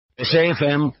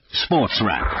SAFM Sports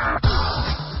Wrap.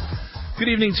 Good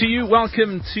evening to you.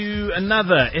 Welcome to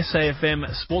another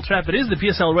SAFM Sports Wrap. It is the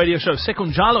PSL radio show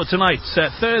Second Jalo tonight.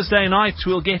 Thursday night.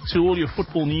 We'll get to all your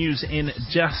football news in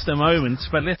just a moment.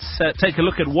 But let's take a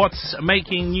look at what's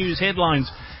making news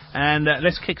headlines. And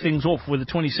let's kick things off with the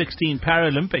 2016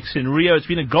 Paralympics in Rio. It's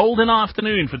been a golden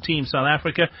afternoon for Team South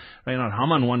Africa. Reinhard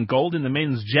Hamann won gold in the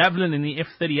men's javelin in the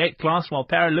F38 class, while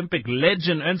Paralympic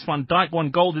legend Ernst van Dijk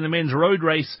won gold in the men's road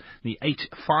race, the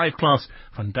 8.5 class.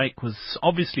 Van Dijk was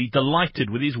obviously delighted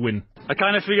with his win. I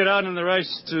kind of figured out in the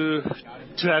race to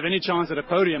have any chance at a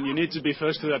podium, you need to be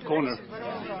first to that corner.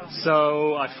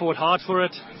 So I fought hard for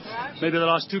it. Maybe the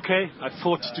last 2K, I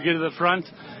fought to get to the front.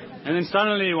 And then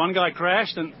suddenly one guy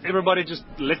crashed and everybody just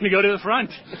let me go to the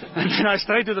front. And then I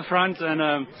stayed to the front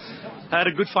and had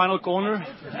a good final corner.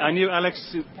 I knew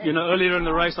Alex, earlier in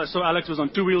the race I saw Alex was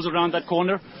on two wheels around that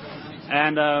corner.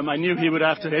 And I knew he would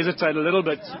have to hesitate a little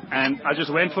bit. And I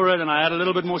just went for it and I had a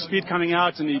little bit more speed coming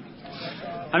out. And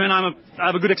I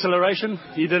have a good acceleration.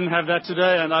 He didn't have that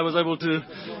today, and I was able to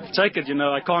take it.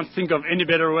 I can't think of any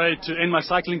better way to end my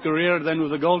cycling career than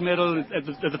with a gold medal at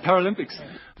the Paralympics.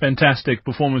 Fantastic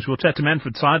performance. We'll chat to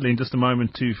Manfred Seidler in just a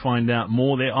moment to find out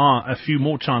more. There are a few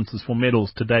more chances for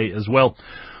medals today as well.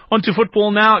 On to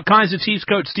football now. Kaizer Chiefs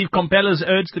coach Steve Komphela has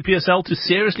urged the PSL to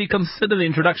seriously consider the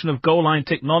introduction of goal line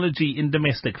technology in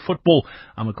domestic football.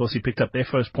 Of course, he picked up their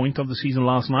first point of the season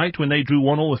last night when they drew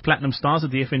 1-1 with Platinum Stars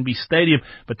at the FNB Stadium.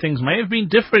 But things may have been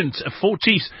different for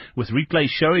Chiefs, with replay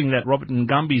showing that Robert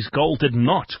Ngambi's goal did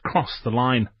not cross the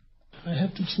line. I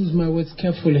have to choose my words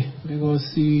carefully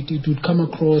because it would come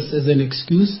across as an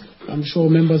excuse. I'm sure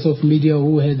members of media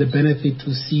who had the benefit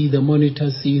to see the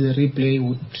monitor, see the replay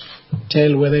would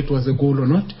tell whether it was a goal or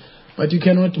not. But you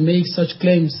cannot make such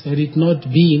claims. Had it not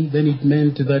been, then it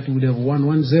meant that we would have won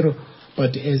 1-0.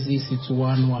 But as is, it's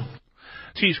 1-1.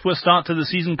 Chiefs' poor start to the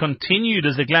season continued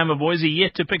as the Glamour Boys are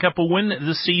yet to pick up a win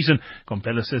this season.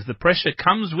 Komphela says the pressure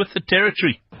comes with the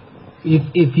territory.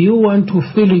 If you want to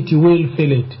feel it, you will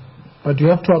feel it. But you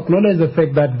have to acknowledge the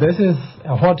fact that this is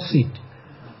a hot seat.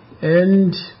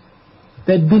 And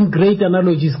there have been great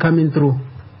analogies coming through.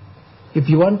 If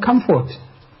you want comfort,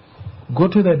 go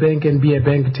to the bank and be a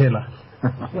bank teller.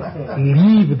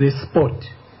 Leave the spot.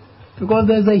 Because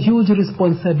there's a huge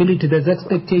responsibility, there's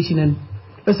expectation. And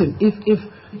listen,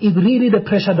 if really the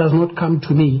pressure does not come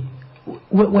to me,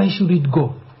 where should it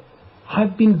go?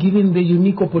 I've been given the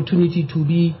unique opportunity to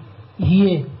be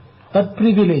here. That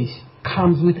privilege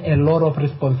comes with a lot of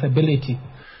responsibility.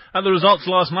 And the results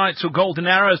last night saw Golden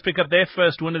Arrows pick up their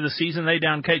first win of the season. They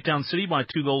downed Cape Town City by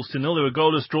 2-0. There were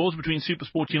goalless draws between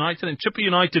SuperSport United and Chippa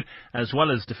United, as well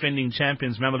as defending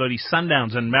champions Mamelodi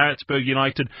Sundowns and Maritzburg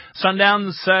United.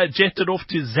 Sundowns jetted off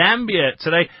to Zambia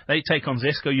today. They take on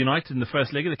Zesco United in the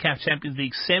first leg of the CAF Champions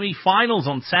League semi-finals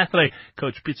on Saturday.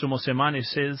 Coach Pitso Mosemane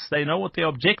says they know what their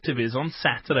objective is on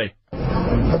Saturday.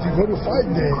 But you've got to fight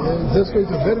there. Zesco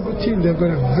is a very good team. They've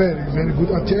got a very, very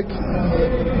good attack.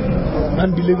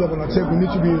 Unbelievable attack. We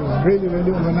need to be really,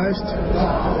 really organized.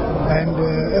 And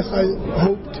as I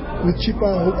hoped with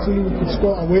Chippa, hopefully we could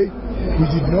score away. We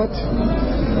did not.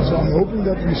 So I'm hoping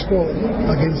that we score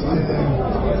against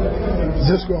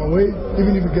Zesco away,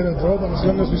 even if we get a draw, but as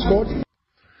long as we scored.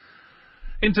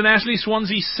 Internationally,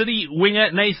 Swansea City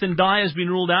winger Nathan Dyer has been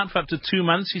ruled out for up to 2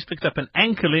 months. He's picked up an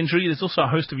ankle injury. There's also a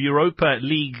host of Europa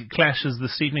League clashes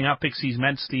this evening. Up Pixies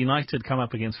Manchester United come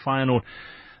up against Feyenoord.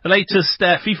 The latest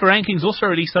FIFA rankings also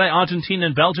released today. Argentina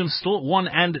and Belgium still 1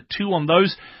 and 2 on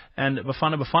those. And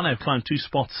Bafana have climbed 2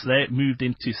 spots. They moved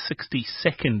into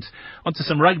 62nd. On to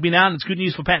some rugby now. And it's good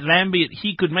news for Pat Lambie.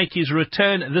 He could make his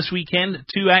return this weekend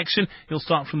to action. He'll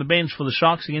start from the bench for the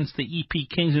Sharks against the EP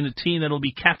Kings in a team that will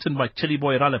be captained by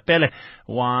Chiliboy Ralepele.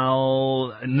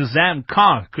 While Nizam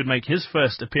Carr could make his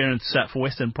first appearance for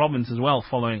Western Province as well,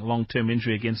 following a long-term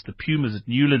injury against the Pumas at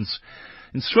Newlands.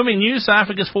 In swimming news, South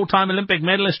Africa's 4-time Olympic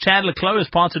medalist Chad le Clos has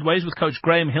parted ways with coach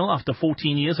Graham Hill after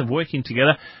 14 years of working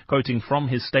together. Quoting from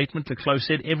his statement, le Clos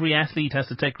said, "Every athlete has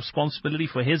to take responsibility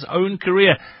for his own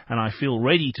career, and I feel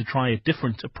ready to try a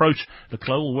different approach." Le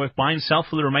Clos will work by himself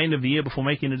for the remainder of the year before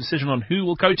making a decision on who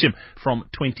will coach him from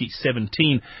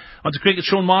 2017. On to cricket,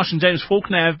 Shaun Marsh and James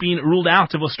Faulkner have been ruled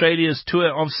out of Australia's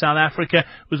tour of South Africa.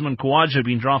 Usman Khawaja have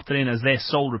been drafted in as their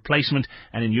sole replacement.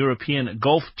 And in European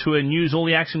golf tour news, all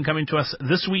the action coming to us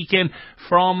this weekend.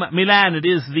 From Milan, it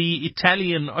is the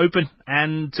Italian Open,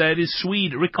 and it is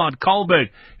Swede Rickard Karlberg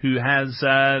who has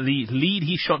the lead.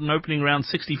 He shot an opening round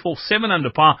 64, 7 under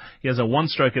par. He has a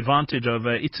one-stroke advantage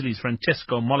over Italy's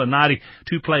Francesco Molinari.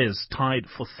 Two players tied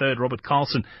for third, Robert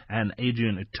Carlson and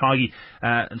Adrian Utagi.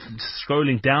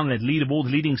 Scrolling down that leaderboard,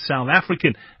 the leading South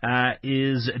African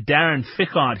is Darren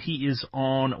Fickard. He is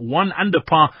on 1 under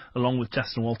par along with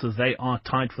Justin Walters. They are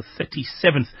tied for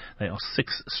 37th. They are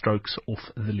 6 strokes off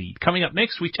the lead. Coming up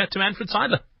next, we chat to Manfred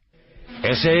Seidler.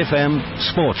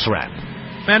 SAFM Sports Wrap.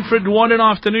 Manfred, what an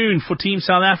afternoon for Team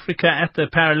South Africa at the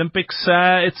Paralympics.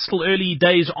 It's still early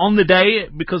days on the day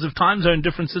because of time zone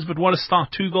differences, but what a start.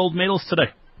 2 gold medals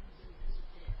today.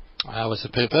 It was a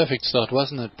perfect start,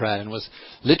 wasn't it, Brad? It was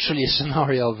literally a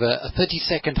scenario of a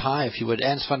 30-second high, if you would.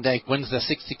 Ernst van Dijk wins the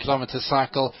 60-kilometer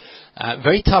cycle.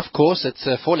 Very tough course. It's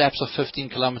 4 laps of 15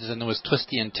 kilometers, and it was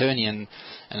twisty and turny. And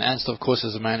Ernst, of course,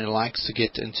 is a man who likes to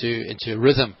get into a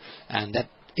rhythm, and that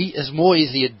is more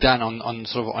easily done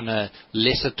on a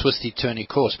lesser twisty, turny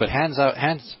course. But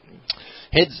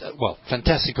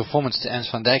fantastic performance to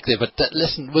Ernst van Dijk there. But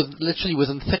literally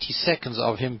within 30 seconds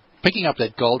of him picking up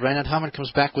that gold, Reinhard Harman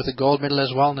comes back with a gold medal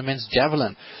as well in the men's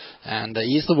javelin. And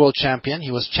he's the world champion.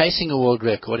 He was chasing a world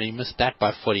record, and he missed that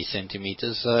by 40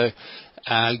 centimeters. So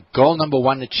goal number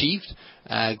 1 achieved.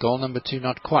 Goal number 2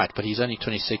 not quite, but he's only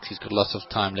 26. He's got lots of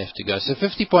time left to go. So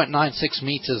 50.96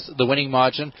 meters, the winning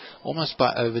margin. Almost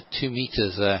by over 2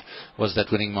 meters was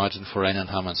that winning margin for Reinhard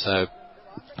Harman. So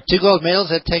 2 gold medals.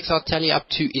 That takes our tally up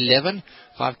to 11.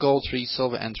 5 gold, 3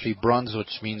 silver, and 3 bronze,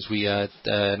 which means we are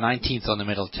 19th on the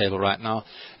medal table right now.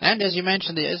 And as you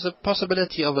mentioned, there is a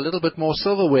possibility of a little bit more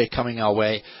silverware coming our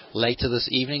way later this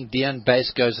evening. Deon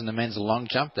Bass goes in the men's long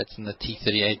jump. That's in the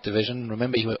T38 division.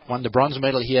 Remember, he won the bronze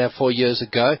medal here 4 years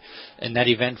ago in that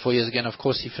event 4 years ago. And of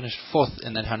course, he finished 4th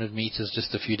in that 100 meters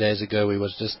just a few days ago. He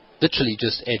was literally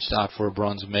just edged out for a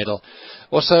bronze medal.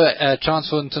 Also, a chance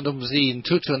for Ntundumbzi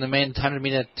Ntutu in the men's 100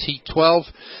 meter T12.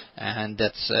 And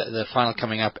that's the final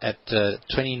coming up at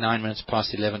 29 minutes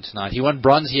past 11 tonight. He won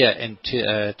bronze here in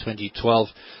 2012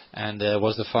 and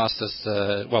was the fastest,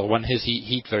 won his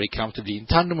heat very comfortably.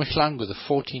 Ntando Mhlanga, the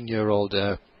 14-year-old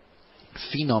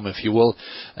phenom, if you will,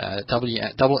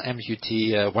 double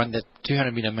amputee, won that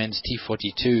 200 meter men's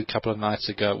T42 a couple of nights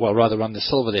ago. Well, rather won the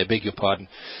silver there, beg your pardon.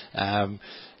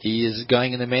 He is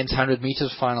going in the men's 100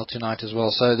 meters final tonight as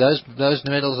well. So those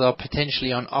medals are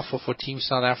potentially on offer for Team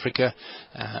South Africa.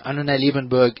 Anune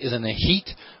Liebenberg is in the heat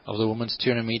of the women's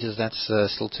 200 meters. That's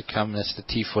still to come. That's the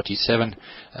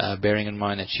T47, bearing in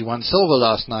mind that she won silver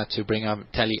last night to bring our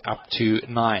tally up to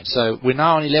 9. So we're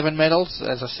now on 11 medals.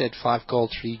 As I said, 5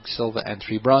 gold, 3 silver, and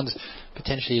 3 bronze.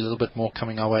 Potentially a little bit more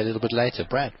coming our way a little bit later.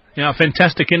 Brad. Yeah,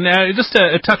 fantastic. And just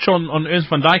a touch on Ernst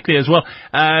van Dijk there as well.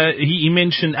 He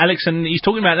mentioned Alex, and he's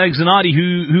talking about Alex Zanardi,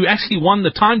 who actually won the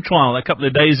time trial a couple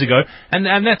of days ago, and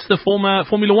that's the former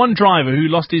Formula 1 driver who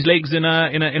lost his legs in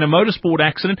a motorsport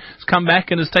accident. Has come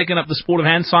back and has taken up the sport of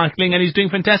hand cycling, and he's doing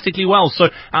fantastically well. So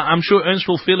I'm sure Ernst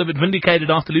will feel a bit vindicated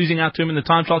after losing out to him in the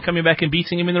time trial, coming back and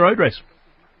beating him in the road race.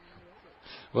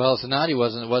 Well, Zanardi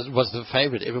was the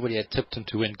favourite. Everybody had tipped him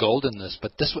to win gold in this,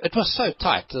 but it was so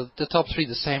tight. The top 3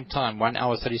 the same time, 1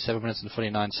 hour, 37 minutes and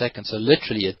 49 seconds. So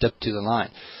literally a dip to the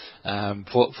line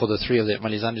for the 3 of them.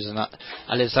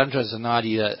 Alessandro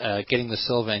Zanardi getting the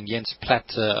silver, and Jens Platt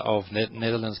of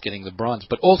Netherlands getting the bronze.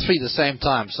 But all 3 the same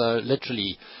time. So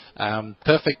literally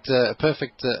perfect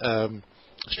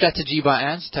strategy by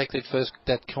Ernst. Take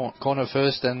that corner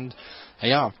first, and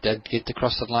they'd get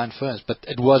across the line first. But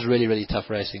it was really, really tough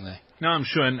racing there. No, I'm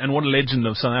sure, and what a legend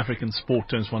of South African sport,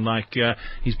 Ernst van Dijk.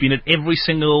 He's been at every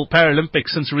single Paralympics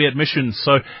since readmission,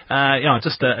 so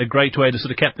just a great way to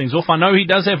sort of cap things off. I know he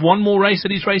does have one more race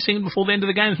that he's racing before the end of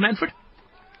the games, Manfred.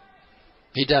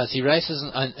 He does. He races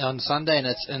on Sunday, and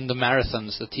it's in the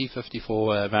marathons, the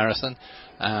T54 marathon,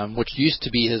 which used to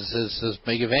be his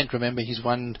big event. Remember, he's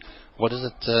won, what is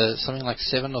it, something like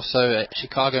 7 or so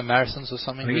Chicago marathons or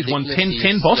something. I think he's won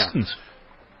 10 Bostons. Yeah.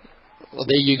 Well,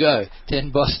 there you go,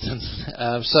 10 Bostons.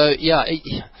 A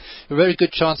very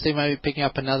good chance they may be picking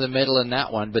up another medal in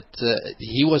that one, but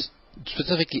he was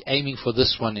specifically aiming for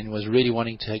this one and was really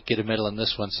wanting to get a medal in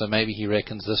this one, so maybe he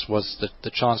reckons this was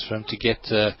the chance for him to get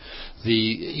the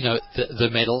the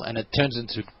medal, and it turns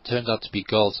out to be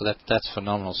gold. So that's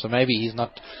phenomenal. So maybe he's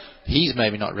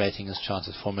maybe not rating his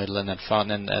chances for medal in that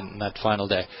final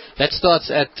day. That starts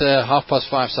at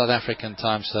 5:30 South African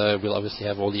time, so we'll obviously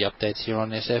have all the updates here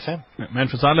on SAFM.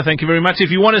 Manfred Seidler, thank you very much. If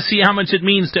you want to see how much it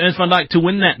means to Ernst van Dijk to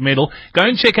win that medal, go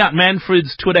and check out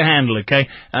Manfred's Twitter handle, okay?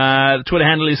 The Twitter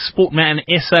handle is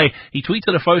SportmanSA. He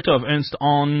tweeted a photo of Ernst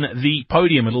on the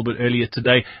podium a little bit earlier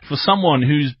today. For someone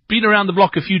who's been around the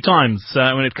block a few times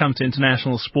when it comes to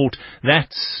international sport,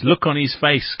 that look on his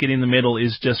face getting the medal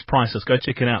is just priceless. Go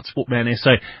check it out. Sportman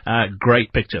SA,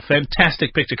 great picture,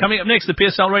 fantastic picture. Coming up next, the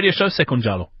PSL radio show, Second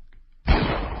Jalo.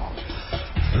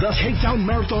 The Cape Town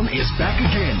Marathon is back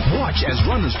again. Watch as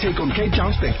runners take on Cape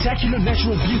Town's spectacular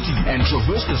natural beauty and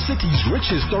traverse the city's rich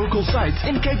historical sites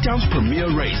in Cape Town's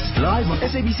premier race. Live on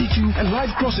SABC2 and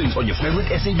live crossings on your favorite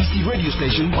SABC radio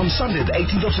station on Sunday the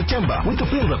 18th of September with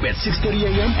the build-up at 6:30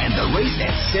 a.m. and the race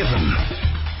at 7.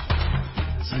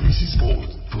 SABC Sport,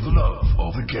 for the love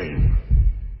of the game.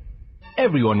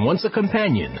 Everyone wants a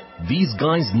companion. These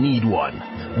guys need one.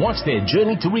 Watch their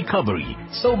journey to recovery.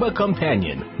 Sober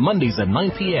Companion. Mondays at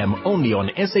 9 p.m. only on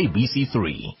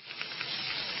SABC3.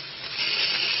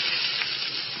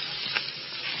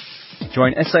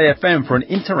 Join SAFM for an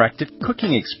interactive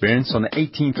cooking experience on the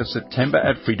 18th of September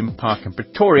at Freedom Park in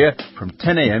Pretoria from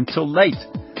 10 a.m. till late.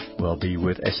 We'll be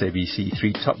with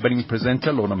SABC3 top bidding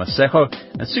presenter Lorna Masejo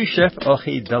and sous chef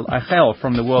Jorge Del Agel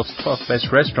from the world's 12th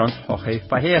best restaurant, Jorge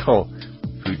Fajejo.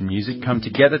 Food and music come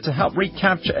together to help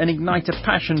recapture and ignite a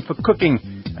passion for cooking,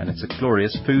 and it's a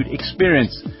glorious food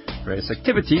experience. Various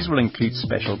activities will include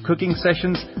special cooking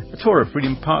sessions, a tour of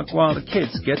Freedom Park while the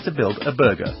kids get to build a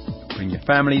burger. Bring your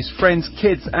families, friends,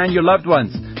 kids and your loved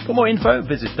ones. For more info,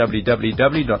 visit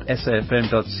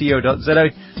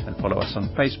www.safm.co.za and follow us on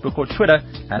Facebook or Twitter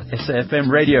at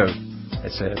SAFM Radio.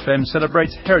 SAFM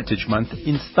celebrates Heritage Month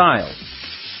in style.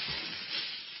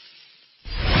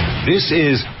 This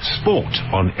is Sport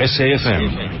on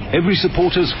SAFM, every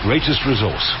supporter's greatest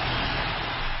resource.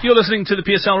 You're listening to the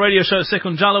PSL radio show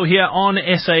Second Jalo here on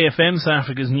SAFM, South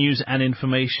Africa's news and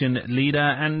information leader.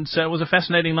 And it was a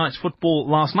fascinating night's football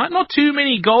last night. Not too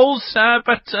many goals,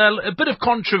 but a bit of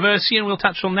controversy, and we'll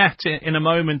touch on that in a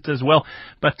moment as well.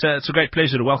 But it's a great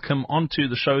pleasure to welcome onto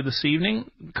the show this evening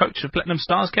coach of Platinum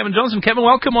Stars, Kevin Johnson. Kevin,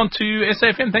 welcome onto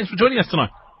SAFM. Thanks for joining us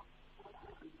tonight.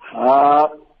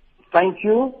 Thank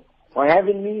you for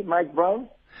having me, Mike Brown.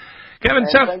 Kevin,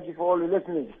 thank you for all the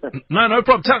listeners. No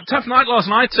problem. Tough night last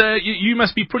night. You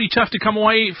must be pretty tough to come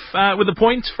away with a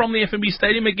point from the FNB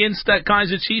Stadium against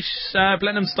Kaizer Chiefs.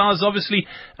 Platinum Stars, obviously.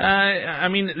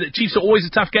 The Chiefs are always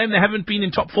a tough game. They haven't been in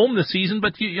top form this season,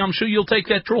 but I'm sure you'll take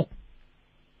that draw.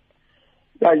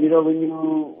 Yeah, when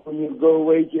you go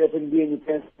away to FNB and you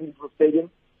play Stadium Stadium,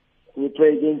 you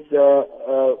play against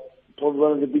probably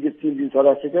one of the biggest teams in South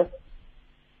Africa,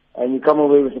 and you come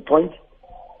away with a point,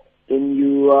 then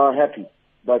you are happy.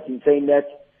 But in saying that,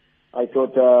 I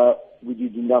thought we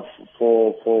did enough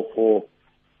to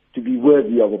be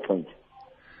worthy of a point.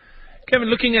 Kevin,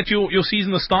 looking at your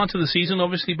season, the start of the season,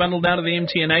 obviously bundled out of the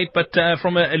MTN 8, but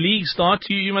from a league start,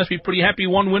 you must be pretty happy.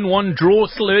 1 win, 1 draw,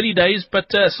 still early days, but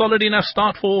solid enough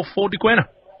start for De Quena.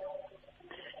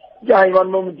 Yeah, in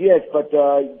one moment, yes, but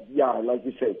like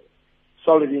you say,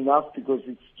 solid enough because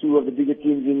it's two of the bigger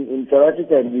teams in South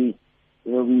Africa, and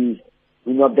we're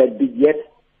not that big yet,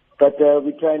 but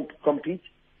we try and compete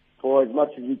for as much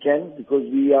as we can because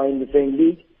we are in the same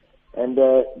league, and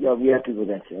we're happy with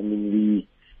that. I mean,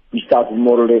 we started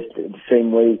more or less the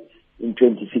same way in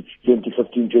 2015,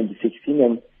 2016,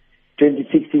 and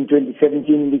 2016,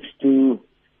 2017 looks to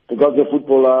the gods of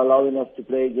football are allowing us to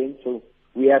play again, so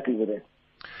we're happy with that.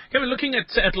 Kevin, looking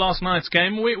at last night's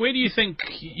game, where do you think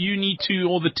you need to,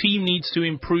 or the team needs to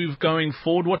improve going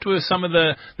forward? What were some of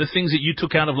the things that you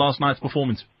took out of last night's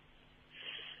performance?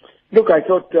 Look, I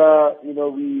thought,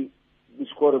 we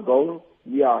scored a goal.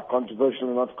 We are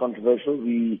controversial or not controversial.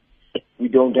 We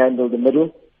don't handle the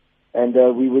middle. And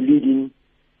we were leading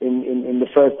in the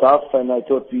first half, and I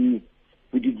thought we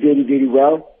did very, very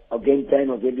well. Our game plan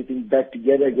was everything back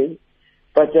together again.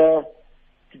 But to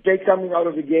take something out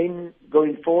of the game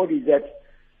going forward is that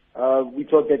we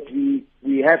thought that we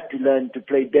have to learn to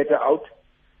play better out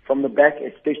from the back,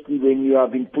 especially when you are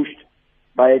being pushed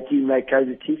by a team like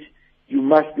Kaizer Chiefs. You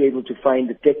must be able to find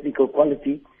the technical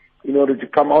quality in order to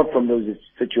come out from those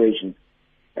situations.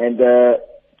 And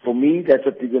for me, that's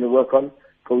what we're going to work on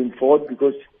going forward,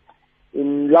 because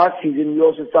in last season we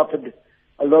also suffered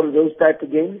a lot of those type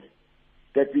of games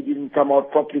that we didn't come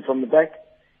out properly from the back,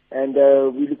 and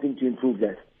we're looking to improve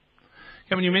that.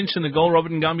 Kevin, you mentioned the goal,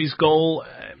 Robert Ngambi's goal,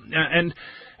 and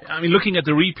I mean, looking at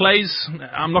the replays,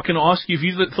 I'm not going to ask you if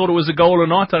you thought it was a goal or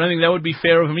not. I don't think that would be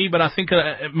fair of me, but I think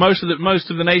most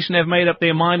of the nation have made up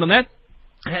their mind on that.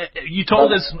 You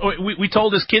told us, we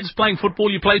told as kids playing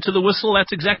football, you play to the whistle.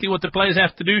 That's exactly what the players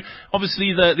have to do.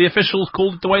 Obviously, the officials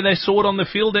called it the way they saw it on the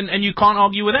field, and you can't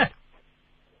argue with that.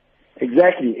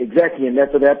 Exactly, and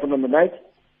that's what happened on the night.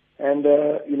 And,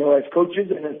 as coaches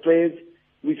and as players,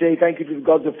 we say thank you to the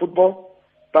gods of football.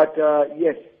 But,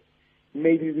 yes,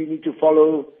 maybe we need to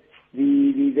follow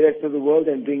the rest of the world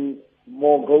and bring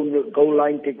more goal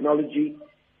line technology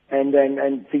and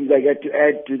things like that to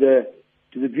add to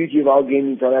the beauty of our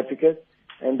game in South Africa.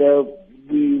 And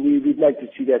we'd like to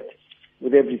see that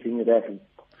with everything that happens.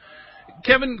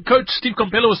 Kevin, Coach Steve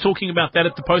Komphela was talking about that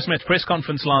at the post-match press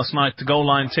conference last night, the goal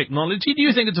line technology. Do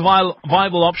you think it's a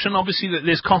viable option? Obviously,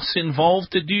 there's costs involved.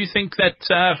 Do you think that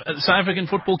South African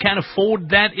football can afford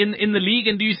that in the league,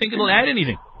 and do you think it'll add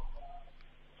anything?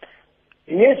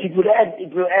 Yes, it will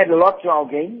add a lot to our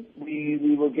game.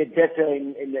 We will get better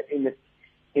in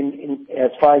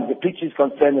as far as the pitch is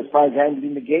concerned, as far as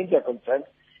handling the games are concerned.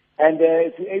 And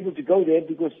if we're able to go there,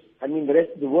 because, the rest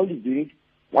of the world is doing it,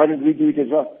 why don't we do it as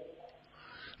well?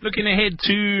 Looking ahead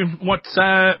to what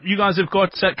you guys have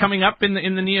got coming up in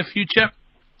the near future,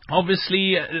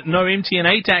 obviously no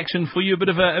MTN8 action for you. A bit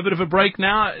of a break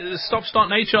now. Stop-start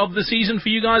nature of the season for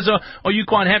you guys. Are you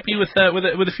quite happy with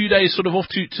a few days sort of off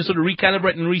to sort of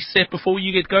recalibrate and reset before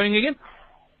you get going again?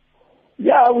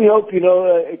 Yeah, we hope.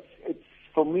 It's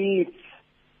for me.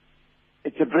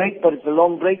 It's a break, but it's a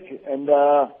long break and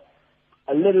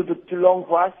a little bit too long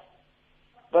for us.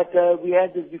 But we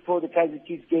had this before the Kaizer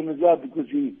Chiefs game as well, because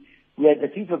we had the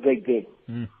FIFA break there.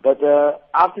 But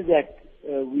after that,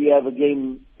 we have a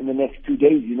game in the next 2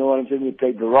 days. You know what I'm saying? We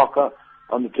played the Rocker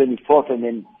on the 24th, and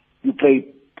then you play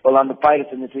Orlando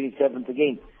Pirates on the 27th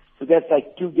again. So that's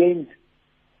like two games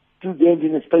in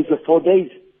the space of 4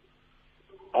 days.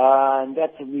 And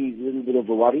that for me is a little bit of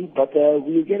a worry. But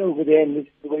we'll get over there, and this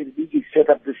is the way the league is set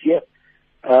up this year.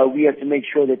 We have to make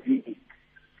sure that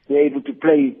we're able to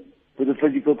play with the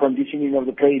physical conditioning of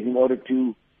the players in order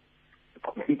to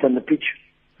compete on the pitch.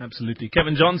 Absolutely.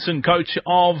 Kevin Johnson, coach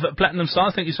of Platinum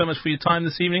Stars, thank you so much for your time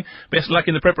this evening. Best of luck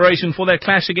in the preparation for that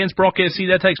clash against Brock SC.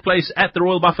 That takes place at the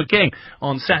Royal Bafokeng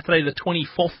on Saturday the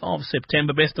 24th of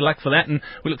September. Best of luck for that, and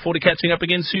we look forward to catching up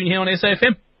again soon here on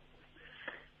SAFM.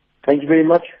 Thank you very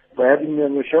much for having me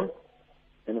on your show,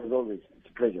 and as always, it's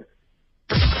a pleasure.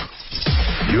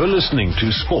 You're listening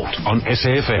to Sport on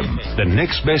SAFM, the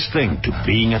next best thing to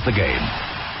being at the game.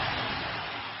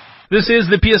 This is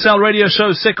the PSL radio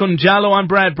show, Second Jalo. I'm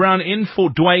Brad Brown in for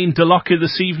Dwayne DeLocke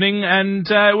this evening, and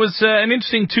it was an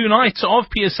interesting 2 nights of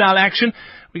PSL action.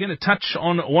 We're going to touch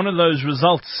on one of those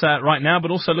results right now, but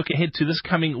also look ahead to this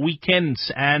coming weekend.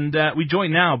 And we're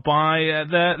joined now by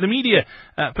the media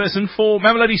person for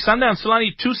Mamelodi Sundowns,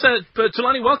 Thulani Thusa.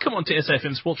 Thulani, welcome on to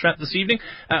SAFM Sports Wrap this evening.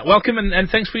 Welcome and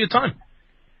thanks for your time.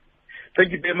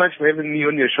 Thank you very much for having me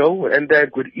on your show, and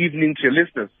good evening to your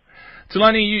listeners.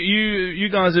 Thulani, you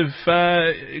guys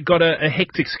have got a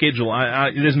hectic schedule.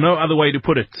 There's no other way to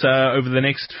put it over the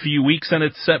next few weeks, and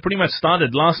it's pretty much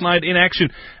started last night in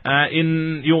action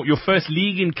in your first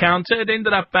league encounter. It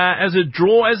ended up as a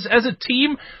draw. As a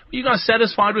team, were you guys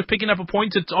satisfied with picking up a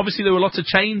point? Obviously, there were lots of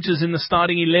changes in the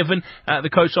starting 11. The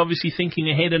coach obviously thinking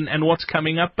ahead and what's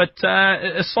coming up, but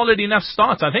a solid enough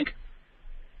start, I think.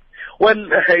 Well,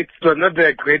 it was not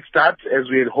a great start as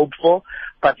we had hoped for,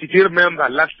 but if you remember,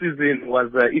 last season was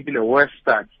even a worse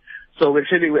start. So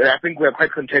actually, I think we're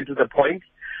quite content with the point.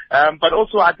 But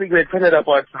also, I think we're excited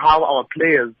about how our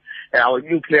players, our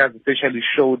new players especially,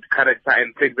 showed character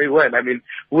and played very well. I mean,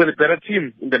 we were the better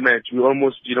team in the match. We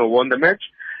almost, won the match.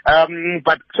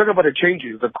 But talking about the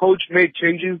changes, the coach made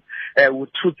changes with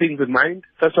 2 things in mind.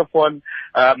 First of all,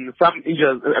 some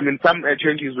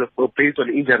changes were based on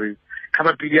injuries.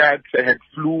 Kamapidia had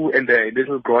flu and a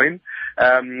little groin.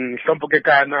 Hlompo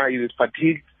Kekana is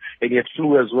fatigued and he had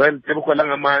flu as well. Tebogo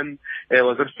Langaman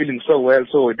was not feeling so well,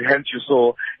 so hence you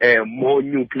saw more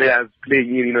new players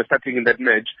playing starting in that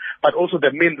match. But also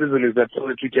the main reason is that so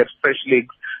that we get fresh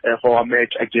legs for our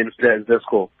match against the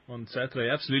score. On Saturday,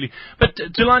 absolutely. But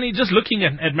Thulani, just looking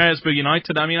at Maritzburg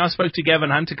United, I mean, I spoke to Gavin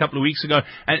Hunt a couple of weeks ago,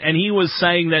 and he was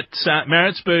saying that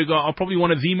Maritzburg are probably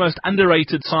one of the most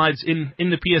underrated sides in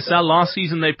the PSL. Last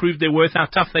season, they proved their worth, how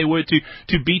tough they were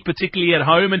to beat, particularly at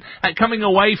home. And coming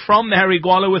away from the Harry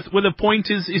Gwala with a point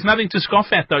is nothing to scoff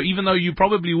at, though, even though you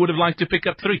probably would have liked to pick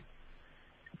up 3.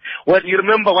 Well, you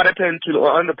remember what happened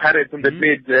on the Pirates when they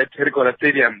played at Harry Gwala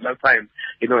Stadium last time.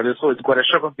 So it's got a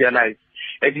shock of their life.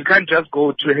 And you can't just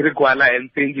go to Heriguala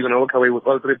and think you're going to walk away with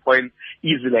all 3 points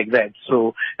easy like that.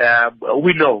 So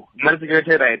we know Manchester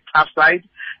United are a tough side.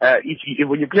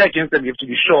 When you play against them, you have to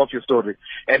be sure of your story.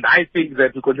 And I think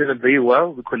that we contained them very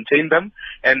well. We contained them.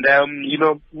 And,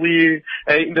 we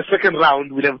in the second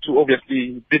round, we'll have to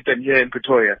obviously beat them here in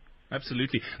Pretoria.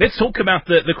 Absolutely. Let's talk about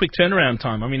the quick turnaround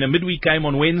time. I mean, a midweek game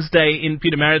on Wednesday in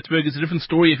Pietermaritzburg is a different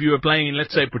story if you were playing in,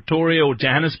 let's say, Pretoria or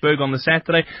Johannesburg on the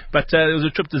Saturday. But there was a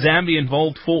trip to Zambia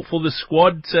involved for the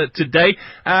squad today.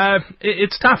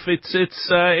 It's tough.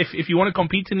 If you want to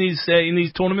compete in these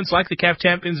tournaments like the CAF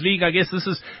Champions League, I guess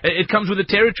it comes with the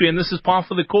territory, and this is par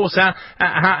for the course.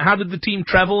 How did the team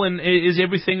travel, and is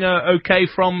everything okay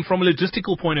from a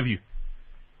logistical point of view?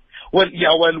 Well,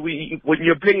 when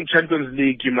you're playing Champions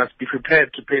League, you must be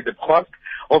prepared to pay the cost.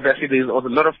 Obviously, there's a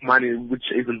lot of money which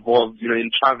is involved, in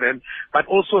travel, but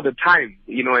also the time,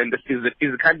 and the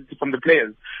physicality from the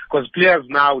players. Because players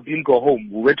now didn't go home.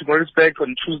 We went to Maritzburg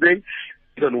on Tuesday,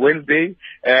 on Wednesday,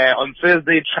 on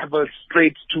Thursday, traveled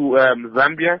straight to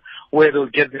Zambia, where they'll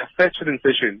get their first training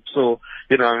session. So,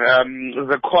 there's a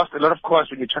lot of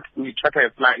cost when you charter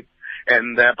a flight.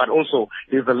 And but also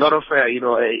there's a lot of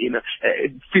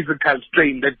physical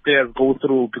strain that players go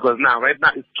through, because right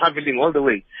now it's traveling all the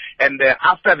way, and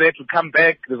after that we come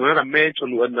back. There's another match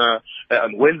on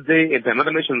Wednesday and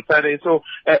another match on Saturday. So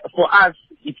for us,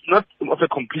 it's not of a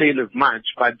complaint as much,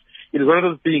 but it is one of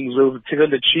those things where we take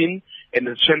on the chin and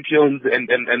the champions,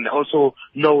 and also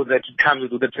know that it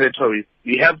comes with the territory.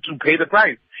 You have to pay the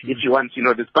price if you want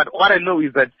this. But what I know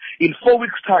is that in 4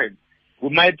 weeks' time, we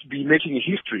might be making a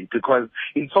history, because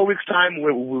in 4 weeks' time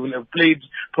we will have played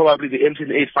probably the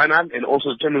MTN 8 final and also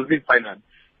the Champions League final.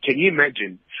 Can you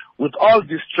imagine? With all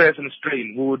this stress and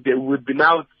strain, we would be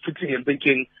now sitting and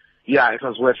thinking, yeah, it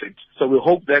was worth it. So we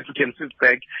hope that we can sit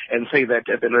back and say that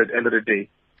at the end of the day.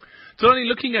 So, only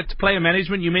looking at player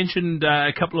management, you mentioned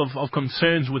a couple of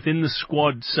concerns within the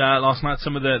squads last night,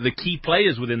 some of the key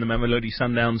players within the Mamelodi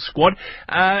Sundowns squad.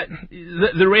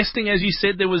 The resting, as you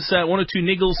said, there was one or two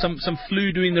niggles, some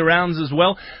flu doing the rounds as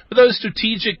well. Were those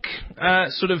strategic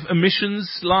sort of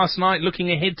omissions last night, looking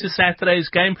ahead to Saturday's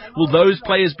game? Will those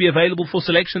players be available for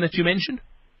selection that you mentioned?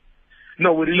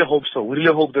 No, we really hope so. We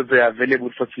really hope that they are available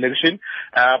for selection.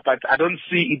 But I don't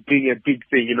see it being a big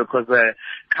thing, because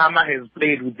Kama has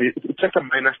played with it's just a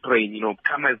minor strain,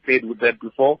 Kama has played with that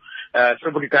before.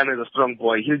 Sobukikana is a strong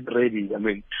boy. He's ready. I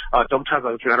mean, our doctors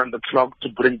are working around the clock to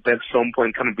bring back Sompo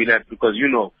and Kama Bilal, because,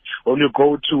 when you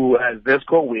go to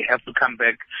Zesco, we have to come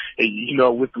back,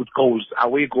 with goals,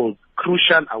 away goals.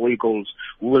 Crucial away goals.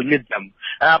 We will need them.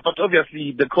 But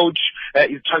obviously the coach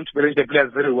is trying to manage the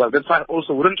players very well. That's why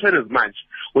also we don't train as much.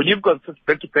 When you've got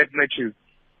back-to-back matches,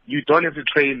 you don't have to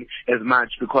train as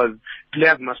much, because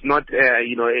players must not,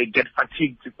 get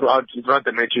fatigued throughout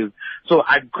the matches. So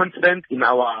I'm confident in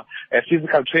our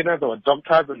physical trainers, our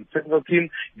doctors and technical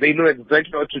team. They know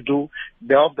exactly what to do.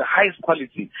 They're of the highest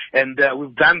quality. And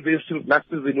we've done this since last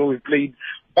season. We played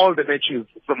all the matches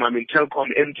from, Telkom,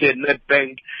 MTN,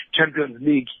 Nedbank, Champions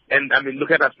League. And,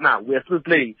 look at us now. We are still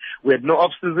playing. We had no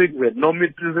off-season, we had no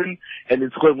mid-season, and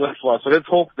it's going well for us. So let's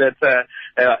hope that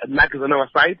luck is on our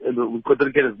side, and we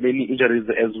couldn't get as many injuries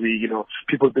as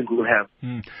people think we will have.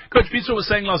 Coach Pieter was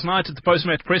saying last night at the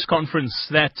post-match press conference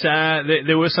that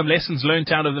there were some lessons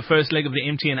learnt out of the first leg of the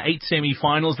MTN 8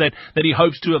 semi-finals that he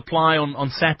hopes to apply on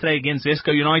Saturday against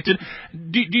Zesco United.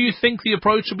 Do you think the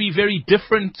approach will be very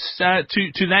different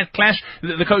to that clash?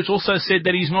 The coach also said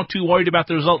that he's not too worried about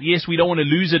the result. Yes, we don't want to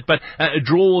lose it, but a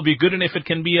draw will be good, and if it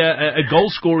can be a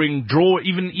goal-scoring draw,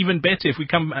 even better. If we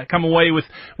come away with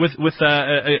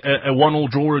a 1-1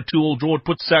 draw or a 2-2 draw, it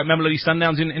puts Mamelodi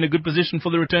Sundowns in a good position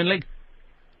for the return leg.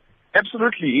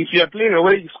 Absolutely. If you are playing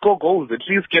away, you score goals. At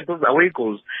least get those away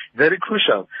goals. Very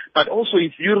crucial. But also,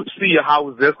 if you see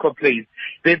how Zesco plays,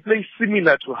 they play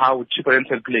similar to how Chippa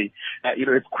Rental play.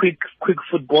 It's quick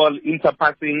football,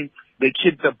 interpassing. They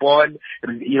keep the ball,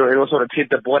 and also rotate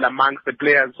the ball amongst the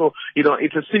players. So,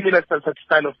 it's a similar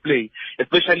style of play,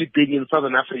 especially being in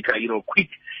Southern Africa, quick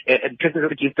and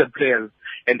technically gifted players.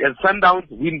 And Sundowns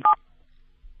win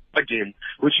game,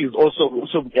 which is also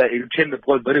retain the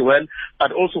ball very well,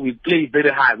 but also we play very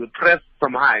high. We press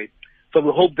from high. So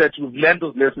we hope that we've learned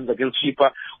those lessons against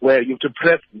Chippa, where you have to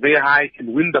press very high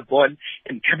and win the ball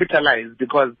and capitalize,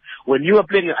 because when you are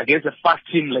playing against a fast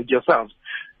team like yourselves,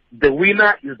 the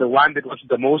winner is the one that wants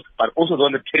the most, but also the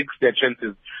one that takes their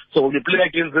chances. So when you play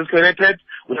against Zesco United,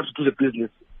 we have to do the business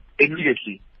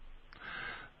immediately.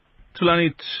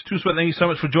 Tulani Tuswa, thank you so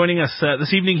much for joining us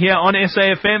this evening here on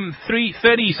SAFM.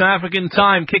 3:30 South African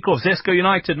time. Kickoff Zesco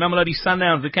United, Mamelodi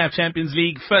Sundowns, the CAF Champions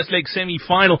League first leg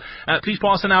semi-final. Please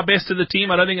pass on our best to the team.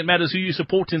 I don't think it matters who you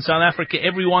support in South Africa.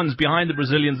 Everyone's behind the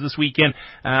Brazilians this weekend.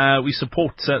 We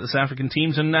support the South African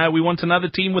teams, and we want another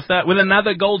team with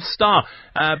another gold star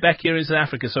back here in South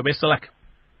Africa. So best of luck.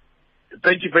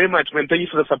 Thank you very much, man. Thank you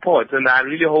for the support. And I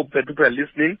really hope that people are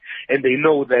listening and they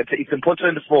know that it's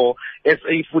important for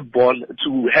SA football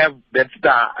to have that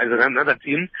star as another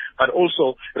team. But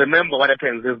also, remember what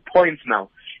happens. There's points now.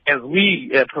 As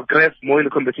we progress more in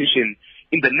the competition,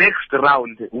 in the next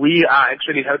round, we are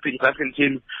actually helping South African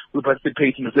teams to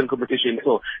participate in the same competition.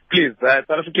 So please,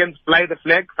 South Africans, fly the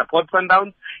flag, support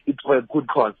Sundowns. It's for a good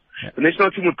cause. Yeah. The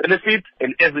national team will benefit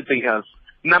and everything else.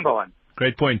 Number one.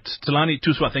 Great point. Tulani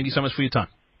Tuswa, thank you so much for your time.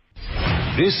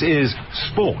 This is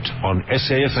Sport on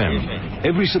SAFM,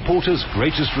 every supporter's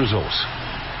greatest resource.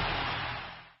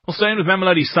 Well, staying with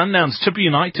Mamelodi Sundowns, Chippa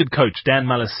United coach Dan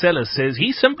Malesela says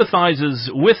he sympathises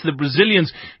with the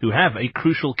Brazilians who have a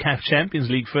crucial CAF Champions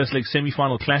League first leg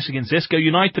semi-final clash against Zesco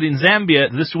United in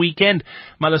Zambia this weekend.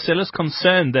 Malesela is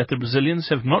concerned that the Brazilians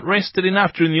have not rested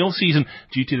enough during the off-season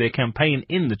due to their campaign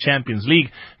in the Champions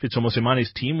League. Pitso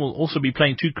Mosemane's team will also be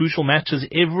playing two crucial matches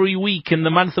every week in the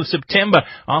month of September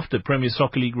after Premier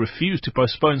Soccer League refused to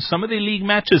postpone some of their league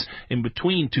matches in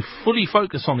between to fully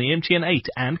focus on the MTN 8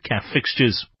 and CAF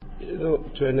fixtures. You know,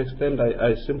 to an extent,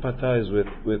 I sympathize with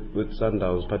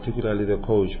Sundowns, particularly the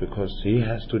coach, because he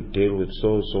has to deal with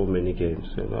so many games,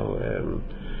 you know,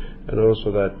 and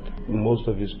also that most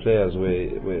of his players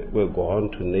were gone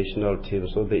to national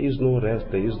teams, so there is no rest,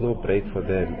 there is no break for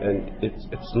them, and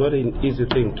it's not an easy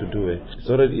thing to do. It's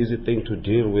not an easy thing to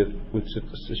deal with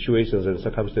situations and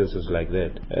circumstances like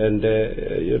that, and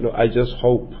you know, I just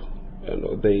hope. You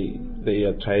know, they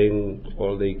are trying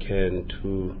all they can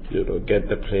to, you know, get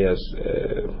the players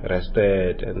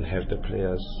rested and have the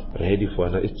players ready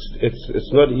for it.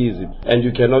 It's not easy, and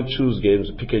you cannot choose games,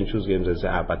 pick and choose games and say,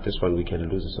 but this one we can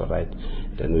lose, it's all right,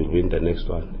 then we'll win the next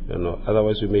one. You know,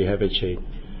 otherwise we may have a chain.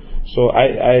 So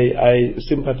I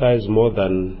sympathize more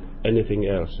than anything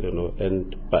else, you know,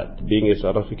 but being a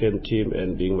South African team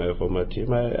and being my former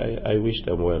team, I wish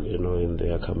them well, you know, in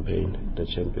their campaign, the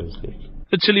Champions League.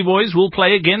 The Chile Boys will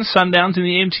play against Sundowns in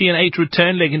the MTN 8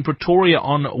 return leg in Pretoria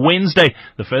on Wednesday.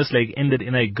 The first leg ended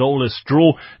in a goalless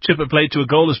draw. Chippa played to a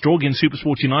goalless draw against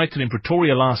SuperSport United in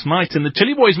Pretoria last night, and the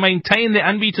Chile Boys maintained their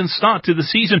unbeaten start to the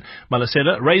season.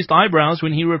 Malesela raised eyebrows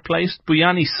when he replaced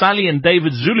Buyani Sali and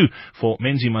David Zulu for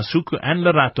Menzi Masuku and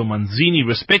Lerato Manzini,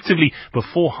 respectively,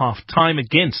 before half-time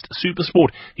against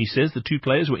SuperSport. He says the two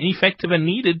players were ineffective and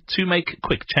needed to make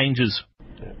quick changes.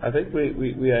 I think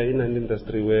we are in an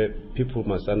industry where people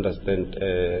must understand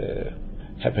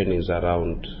happenings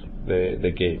around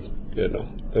the game. You know,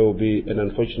 there will be an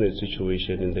unfortunate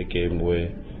situation in the game where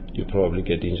you probably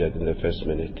get injured in the first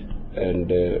minute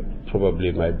and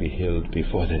probably might be healed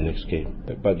before the next game.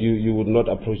 But you would not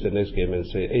approach the next game and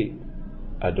say, hey,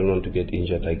 I don't want to get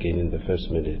injured again in the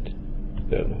first minute.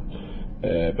 You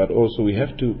know, but also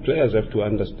players have to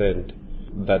understand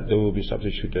that they will be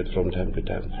substituted from time to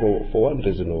time for one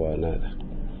reason or another,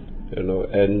 you know.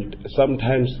 And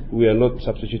sometimes we are not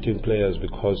substituting players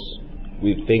because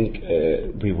we think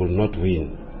we will not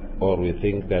win, or we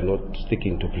think they're not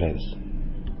sticking to plans.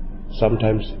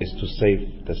 Sometimes it's to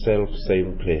save the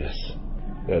same players,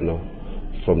 you know,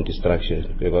 from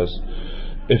distraction. Because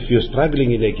if you're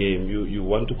struggling in a game, you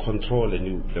want to control and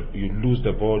you lose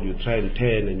the ball, you try and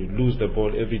turn and you lose the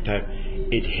ball every time.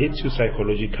 It hits you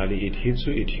psychologically, it hits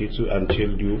you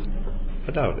until you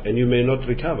are down, and you may not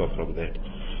recover from that.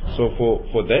 So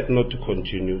for that not to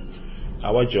continue,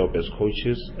 our job as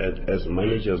coaches and as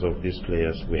managers of these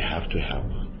players, we have to help.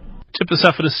 Chippa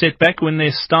suffered a setback when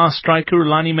their star striker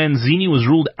Rulani Manzini was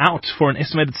ruled out for an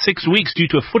estimated 6 weeks due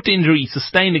to a foot injury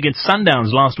sustained against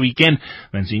Sundowns last weekend.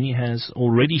 Manzini has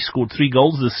already scored 3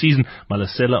 goals this season.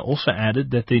 Malesela also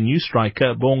added that their new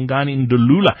striker Bongani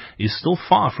Ndulula is still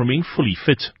far from being fully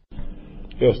fit.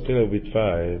 He's still a bit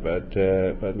far,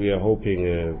 but we are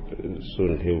hoping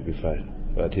soon he'll be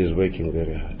fine. But he's working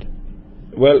very hard.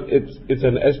 Well, it's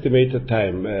an estimated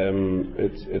time.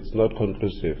 It's not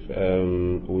conclusive.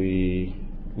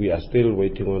 We are still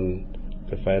waiting on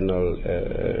the final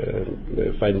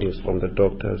findings from the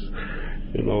doctors,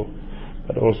 you know.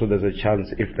 But also there's a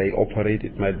chance if they operate,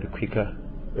 it might be quicker,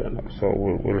 you know. So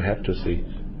we'll have to see,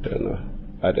 you know.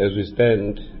 But as we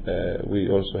stand, we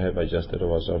also have adjusted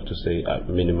ourselves to say at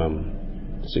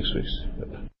minimum 6 weeks. You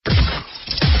know.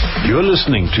 You're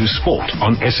listening to Sport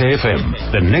on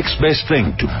SAFM, the next best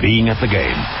thing to being at the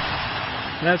game.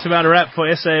 That's about a wrap for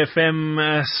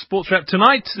SAFM Sports Wrap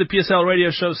tonight. The PSL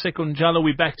radio show Second Jalo will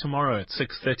be back tomorrow at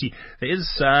 6:30. There is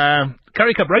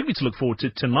Currie Cup Rugby to look forward to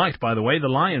tonight, by the way. The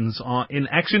Lions are in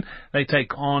action. They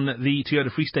take on the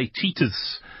Toyota Free State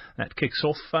Cheetahs. That kicks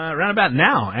off around about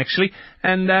now, actually.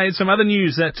 And some other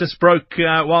news that just broke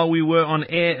while we were on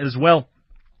air as well.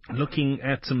 Looking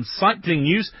at some cycling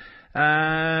news.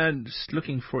 Just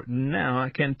looking for it now. I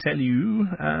can tell you,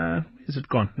 is it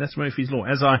gone? That's Murphy's Law.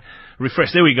 As I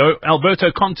refresh, there we go. Alberto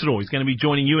Contador is going to be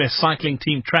joining US cycling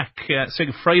team Track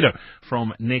Segafredo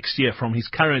from next year from his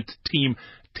current team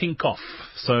Tinkoff.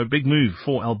 So big move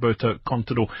for Alberto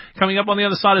Contador. Coming up on the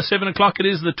other side of 7 o'clock, it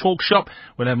is the Talk Shop.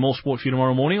 We'll have more sport for you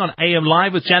tomorrow morning on AM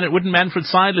Live with Janet Wooden. Manfred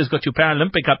Seidler's got your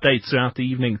Paralympic updates throughout the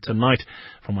evening tonight.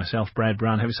 From myself, Brad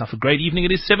Brown, have yourself a great evening.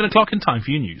 It is 7 o'clock and time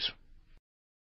for your news.